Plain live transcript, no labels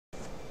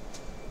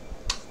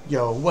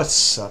Yo,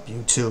 what's up,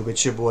 YouTube?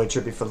 It's your boy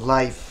Trippy for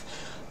life.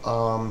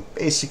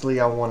 Basically,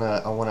 I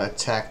wanna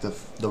attack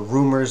the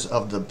rumors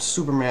of the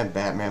Superman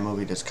Batman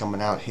movie that's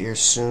coming out here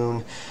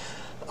soon.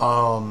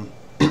 Lot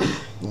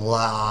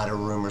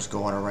of rumors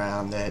going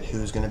around that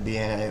who's gonna be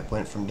in it. It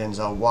went from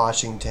Denzel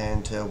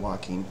Washington to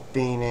Joaquin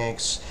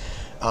Phoenix.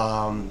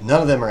 None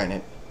of them are in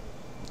it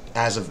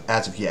as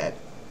of yet.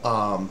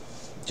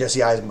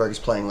 Jesse Eisenberg is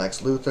playing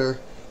Lex Luthor.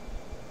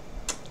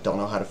 Don't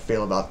know how to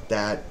feel about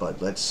that,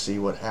 but let's see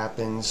what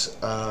happens.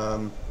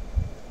 Of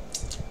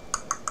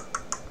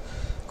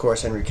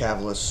course, Henry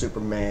Cavill is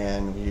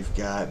Superman. We've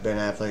got Ben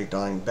Affleck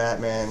donning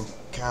Batman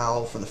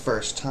cowl for the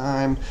first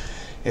time.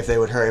 If they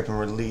would hurry up and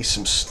release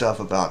some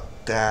stuff about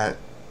that,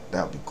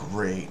 that would be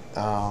great.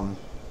 Gal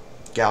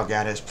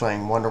Gadot is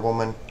playing Wonder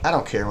Woman. I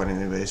don't care what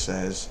anybody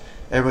says.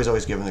 Everybody's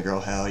always giving the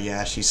girl hell.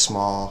 Yeah, she's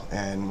small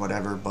and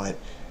whatever, but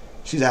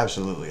she's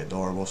absolutely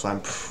adorable, so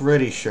I'm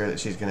pretty sure that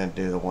she's going to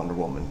do the Wonder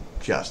Woman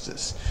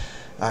justice.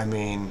 I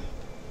mean,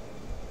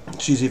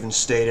 she's even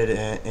stated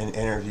in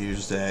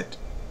interviews that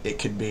it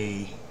could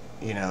be,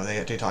 you know,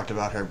 they talked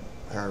about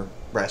her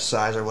breast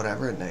size or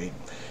whatever, and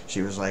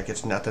she was like,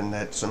 it's nothing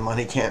that some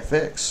money can't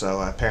fix.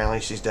 So apparently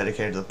she's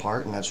dedicated to the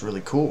part, and that's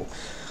really cool.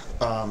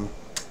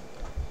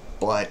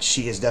 But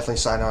she is definitely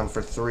signed on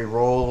for 3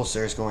 roles.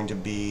 There's going to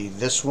be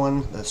this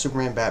one, the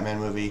Superman Batman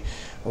movie,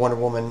 Wonder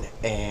Woman,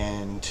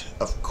 and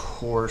of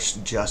course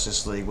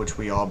Justice League, which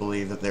we all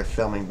believe that they're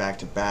filming back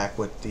to back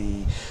with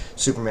the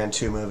Superman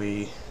 2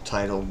 movie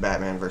titled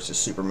Batman vs.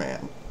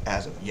 Superman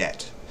as of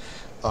yet.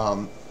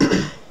 But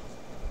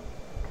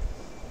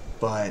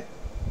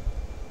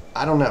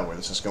I don't know where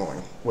this is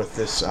going with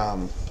this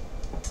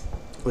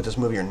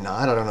movie or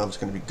not. I don't know if it's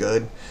going to be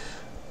good.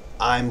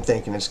 I'm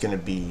thinking it's going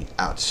to be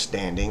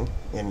outstanding,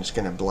 and it's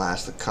going to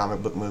blast the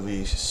comic book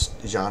movies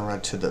genre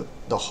to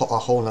a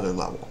whole nother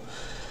level.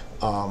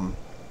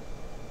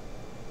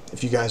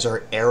 If you guys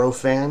are Arrow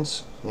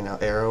fans, you know,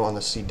 Arrow on the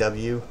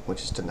CW,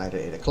 which is tonight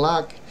at 8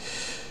 o'clock.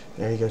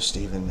 There you go,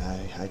 Steven.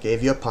 I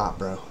gave you a pop,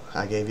 bro.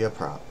 I gave you a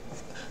prop.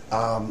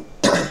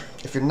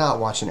 If you're not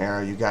watching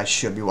Arrow, you guys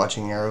should be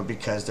watching Arrow,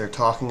 because they're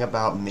talking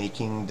about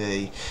making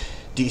the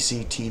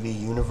DC TV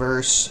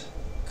universe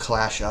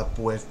clash up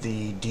with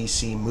the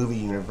DC movie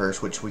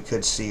universe, which we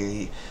could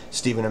see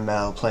Stephen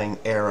Amell playing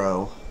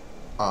Arrow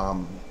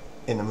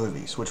in the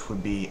movies, which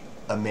would be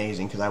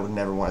amazing, because I would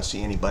never want to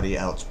see anybody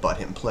else but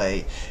him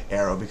play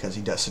Arrow, because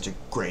he does such a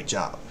great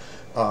job.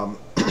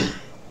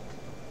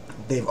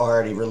 They've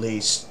already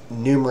released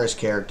numerous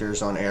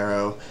characters on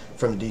Arrow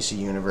from the DC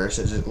universe.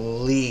 There's at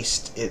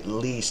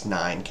least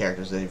 9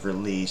 characters they've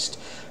released,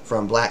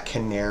 from Black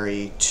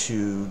Canary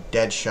to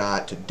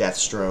Deadshot to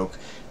Deathstroke.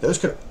 Those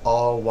could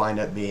all wind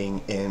up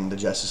being in the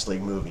Justice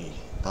League movie.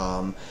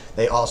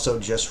 They also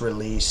just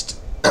released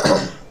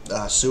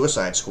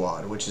Suicide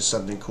Squad, which is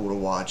something cool to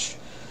watch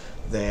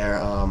there.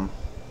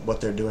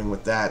 What they're doing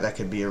with that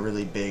could be a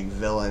really big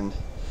villain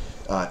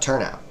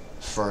turnout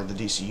for the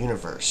DC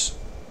universe.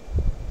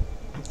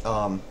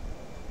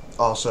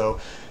 Also,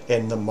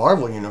 in the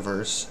Marvel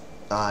universe,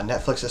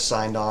 Netflix has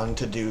signed on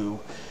to do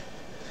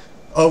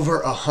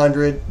over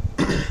 100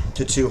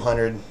 to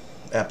 200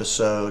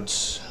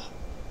 episodes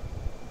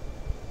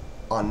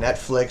on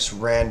Netflix,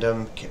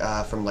 random,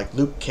 from like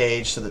Luke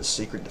Cage to the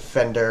Secret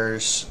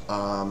Defenders,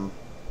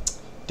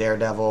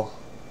 Daredevil,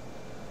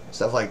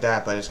 stuff like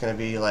that. But it's going to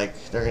be like,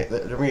 they're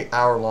going to be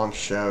hour-long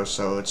shows,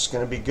 so it's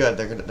going to be good.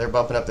 They're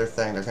bumping up their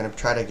thing. They're going to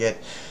try to get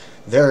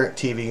their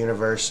TV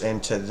universe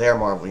into their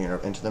Marvel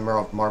universe, into the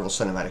Marvel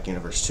Cinematic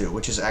Universe too,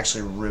 which is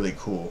actually really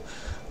cool.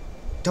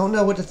 Don't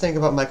know what to think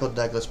about Michael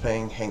Douglas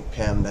playing Hank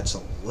Pym. That's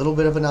a little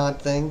bit of an odd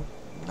thing,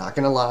 not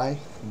gonna lie,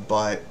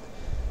 but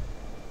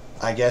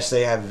I guess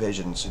they have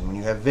visions, and when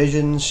you have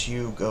visions,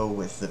 you go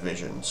with the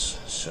visions.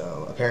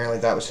 So apparently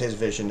that was his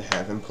vision, to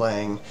have him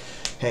playing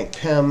Hank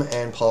Pym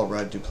and Paul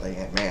Rudd to play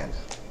Ant-Man.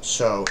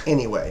 So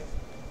anyway,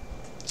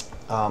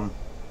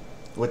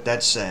 with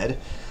that said,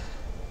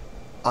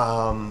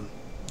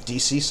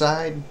 DC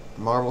side,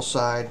 Marvel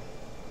side,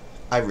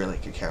 I really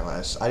could care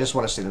less. I just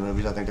want to see the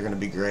movies. I think they're going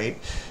to be great.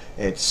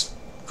 It's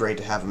great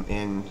to have them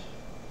in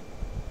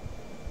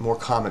more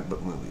comic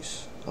book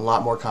movies. A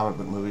lot more comic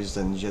book movies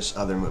than just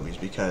other movies,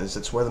 because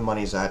it's where the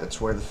money's at. It's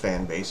where the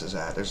fan base is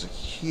at. There's a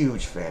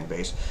huge fan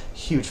base,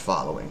 huge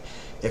following.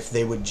 If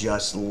they would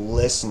just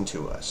listen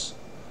to us.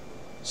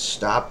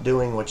 Stop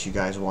doing what you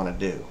guys want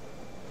to do.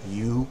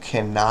 You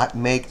cannot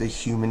make the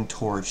Human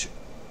Torch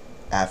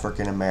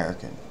African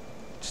American.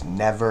 It's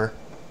never,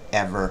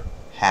 ever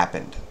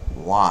happened.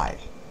 Why?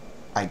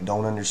 I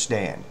don't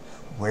understand.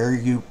 Where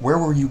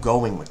were you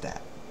going with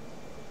that?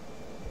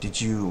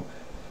 Did you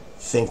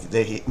think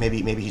that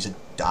maybe he's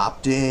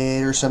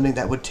adopted or something?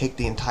 That would take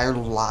the entire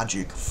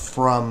logic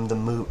from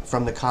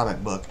the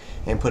comic book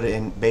and put it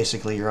in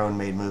basically your own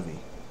made movie.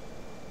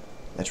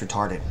 That's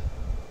retarded.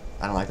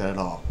 I don't like that at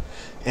all.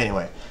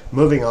 Anyway,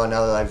 moving on,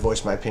 now that I've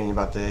voiced my opinion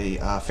about the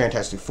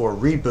Fantastic Four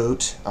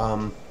reboot,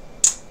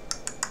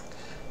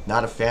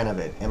 not a fan of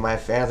it. Am I a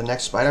fan of the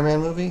next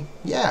Spider-Man movie?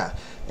 Yeah.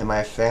 Am I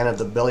a fan of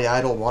the Billy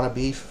Idol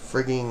wannabe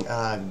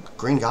frigging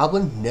Green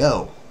Goblin?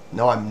 No.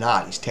 No, I'm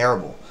not. He's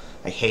terrible.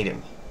 I hate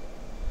him.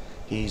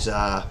 He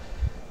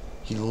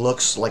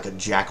looks like a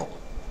jackal.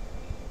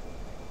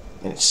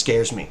 And it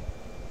scares me.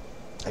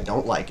 I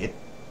don't like it.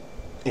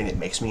 And it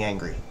makes me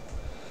angry.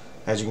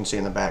 As you can see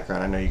in the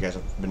background, I know you guys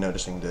have been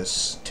noticing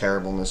this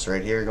terribleness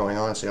right here going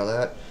on. See all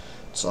that?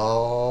 It's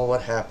all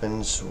what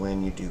happens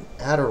when you do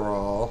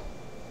Adderall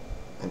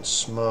and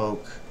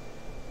smoke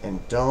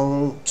and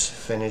don't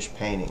finish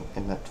painting.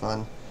 Isn't that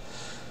fun?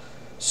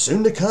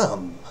 Soon to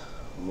come,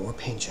 more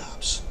paint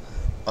jobs.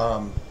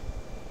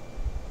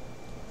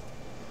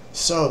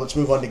 So let's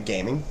move on to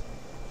gaming.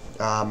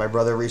 My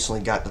brother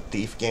recently got the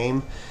Thief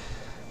game.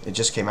 It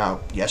just came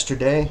out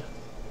yesterday,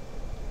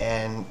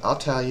 and I'll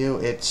tell you,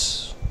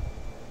 it's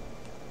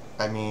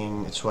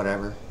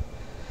whatever.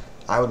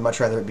 I would much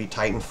rather it be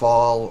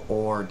Titanfall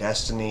or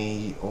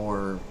Destiny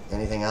or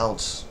anything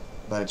else,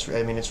 but it's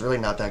really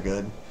not that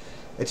good.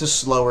 It's a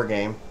slower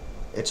game.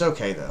 It's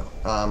okay though.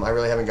 I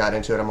really haven't got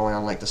into it. I'm only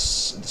on like the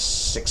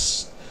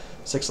sixth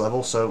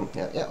level, so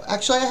yeah.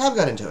 Actually, I have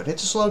got into it.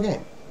 It's a slow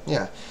game.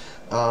 Yeah.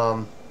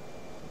 I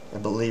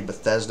believe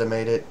Bethesda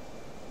made it,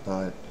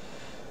 but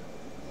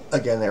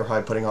again, they were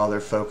probably putting all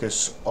their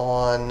focus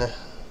on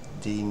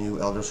the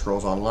new Elder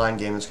Scrolls Online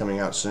game that's coming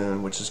out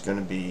soon, which is going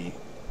to be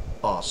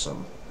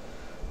awesome.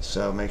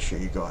 So make sure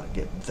you go out and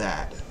get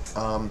that.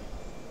 I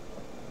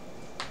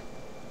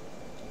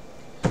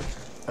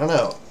don't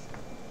know.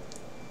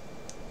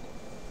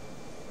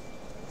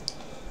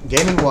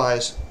 Gaming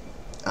wise,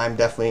 I'm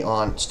definitely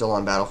still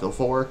on Battlefield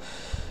 4.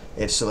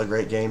 It's still a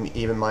great game,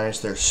 even minus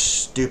their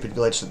stupid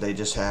glitch that they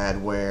just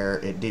had where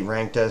it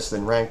deranked us,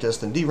 then ranked us,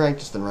 then deranked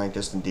us, then ranked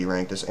us, then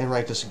deranked us, and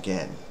ranked us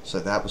again. So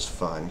that was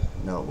fun.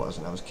 No, it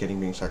wasn't. I was kidding,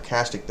 being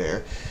sarcastic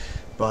there.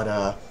 But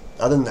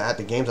other than that,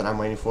 the games that I'm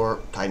waiting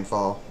for,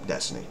 Titanfall,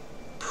 Destiny.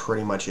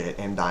 Pretty much it,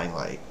 and Dying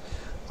Light.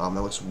 It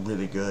looks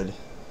really good. It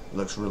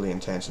looks really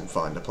intense and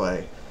fun to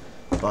play.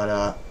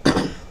 But if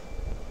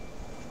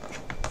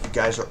you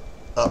guys are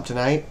up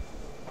tonight,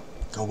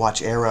 go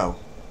watch Arrow.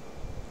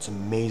 It's an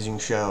amazing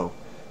show.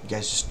 You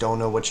guys just don't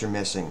know what you're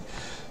missing.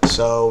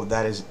 So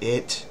that is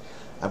it.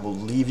 I will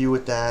leave you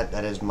with that.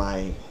 That is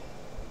my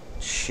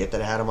shit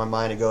that I had on my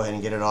mind to go ahead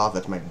and get it off.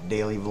 That's my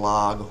daily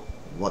vlog.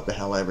 What the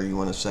hell ever you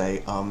want to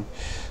say.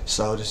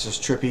 So this is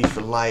Trippy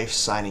for life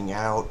signing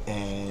out,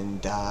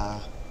 and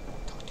talk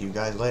to you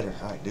guys later.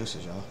 Alright,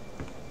 deuces, y'all.